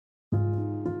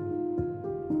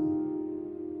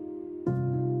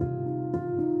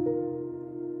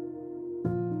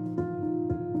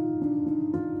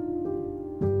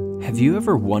Have you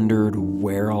ever wondered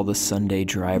where all the Sunday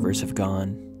drivers have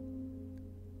gone?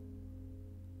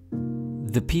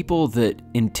 The people that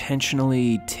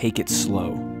intentionally take it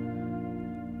slow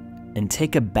and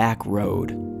take a back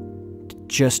road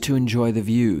just to enjoy the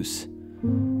views,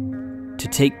 to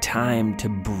take time to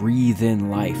breathe in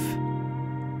life.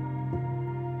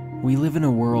 We live in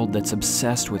a world that's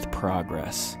obsessed with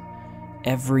progress.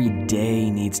 Every day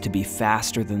needs to be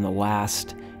faster than the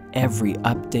last. Every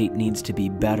update needs to be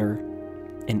better,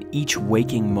 and each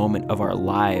waking moment of our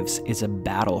lives is a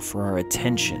battle for our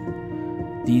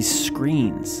attention. These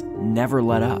screens never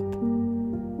let up.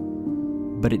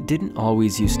 But it didn't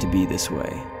always used to be this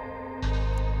way.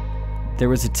 There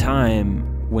was a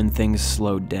time when things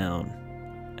slowed down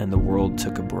and the world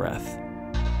took a breath,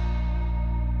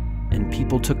 and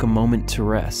people took a moment to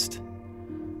rest.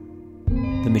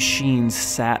 The machines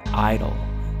sat idle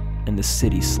and the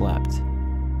city slept.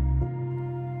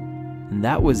 And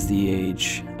that was the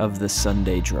age of the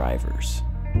Sunday drivers.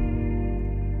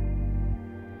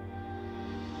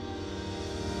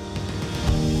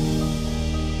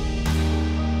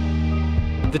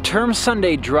 The term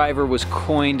Sunday driver was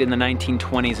coined in the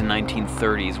 1920s and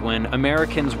 1930s when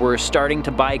Americans were starting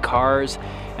to buy cars,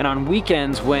 and on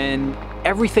weekends when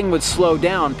everything would slow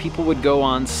down, people would go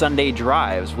on Sunday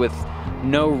drives with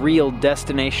no real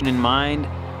destination in mind.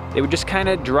 They would just kind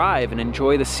of drive and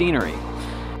enjoy the scenery.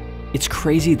 It's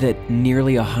crazy that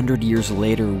nearly 100 years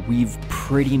later, we've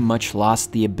pretty much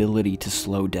lost the ability to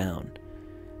slow down.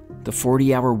 The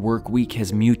 40-hour work week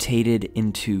has mutated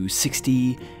into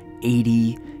 60,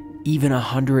 80, even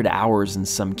 100 hours in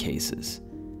some cases.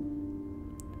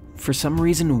 For some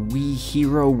reason, we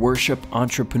hero worship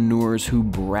entrepreneurs who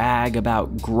brag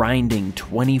about grinding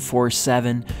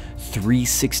 24/7,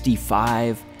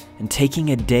 365, and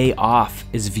taking a day off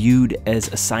is viewed as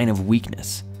a sign of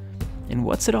weakness. And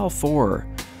what's it all for?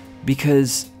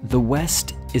 Because the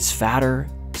West is fatter,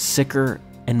 sicker,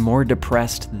 and more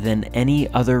depressed than any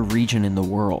other region in the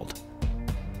world.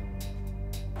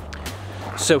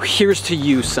 So here's to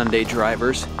you, Sunday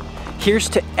drivers. Here's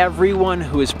to everyone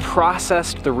who has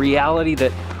processed the reality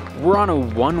that we're on a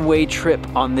one-way trip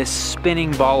on this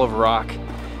spinning ball of rock.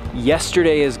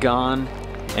 Yesterday is gone,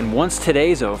 and once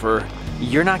today's over,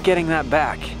 you're not getting that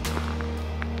back.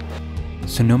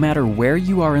 So no matter where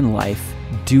you are in life,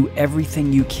 do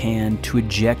everything you can to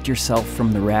eject yourself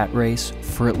from the rat race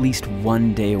for at least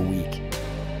one day a week.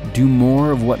 Do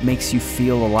more of what makes you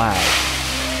feel alive.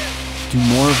 Do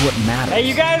more of what matters. Hey,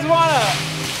 you guys wanna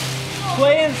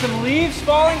play in some leaves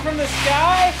falling from the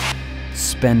sky?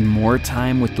 Spend more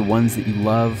time with the ones that you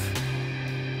love.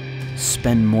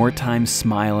 Spend more time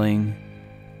smiling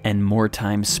and more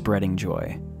time spreading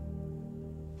joy.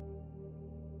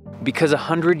 Because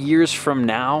 100 years from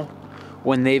now,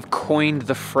 when they've coined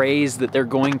the phrase that they're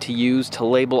going to use to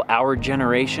label our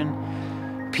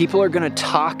generation, people are gonna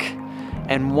talk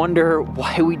and wonder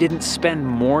why we didn't spend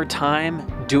more time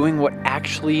doing what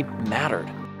actually mattered.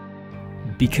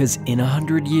 Because in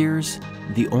 100 years,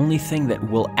 the only thing that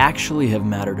will actually have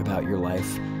mattered about your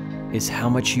life is how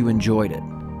much you enjoyed it.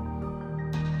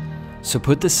 So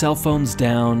put the cell phones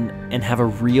down and have a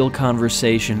real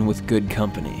conversation with good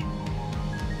company.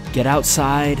 Get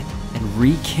outside and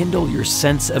rekindle your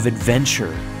sense of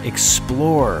adventure.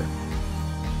 Explore.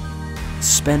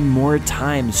 Spend more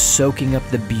time soaking up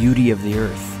the beauty of the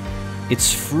earth.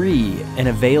 It's free and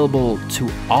available to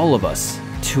all of us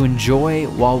to enjoy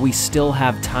while we still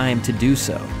have time to do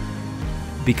so.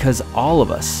 Because all of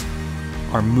us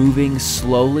are moving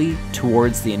slowly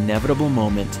towards the inevitable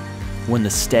moment when the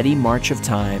steady march of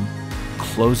time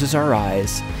closes our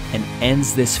eyes and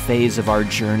ends this phase of our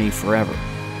journey forever.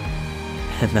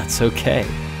 And that's okay,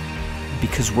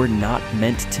 because we're not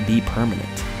meant to be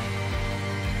permanent.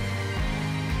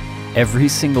 Every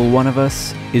single one of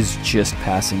us is just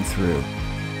passing through.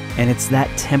 And it's that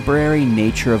temporary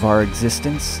nature of our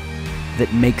existence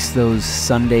that makes those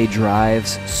Sunday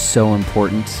drives so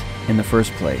important in the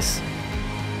first place.